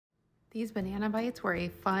These banana bites were a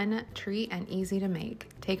fun treat and easy to make.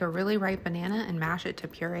 Take a really ripe banana and mash it to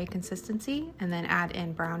puree consistency, and then add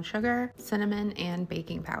in brown sugar, cinnamon, and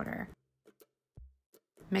baking powder.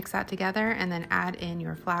 Mix that together and then add in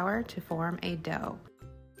your flour to form a dough.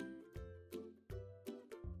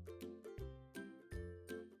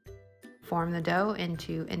 Form the dough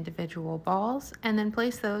into individual balls and then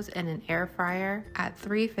place those in an air fryer at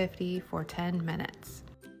 350 for 10 minutes.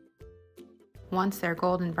 Once they're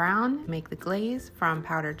golden brown, make the glaze from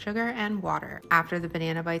powdered sugar and water. After the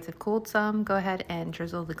banana bites have cooled some, go ahead and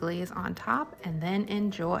drizzle the glaze on top and then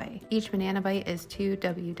enjoy. Each banana bite is 2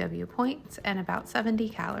 WW points and about 70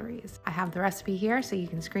 calories. I have the recipe here so you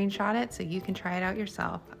can screenshot it so you can try it out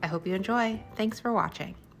yourself. I hope you enjoy. Thanks for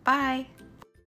watching. Bye!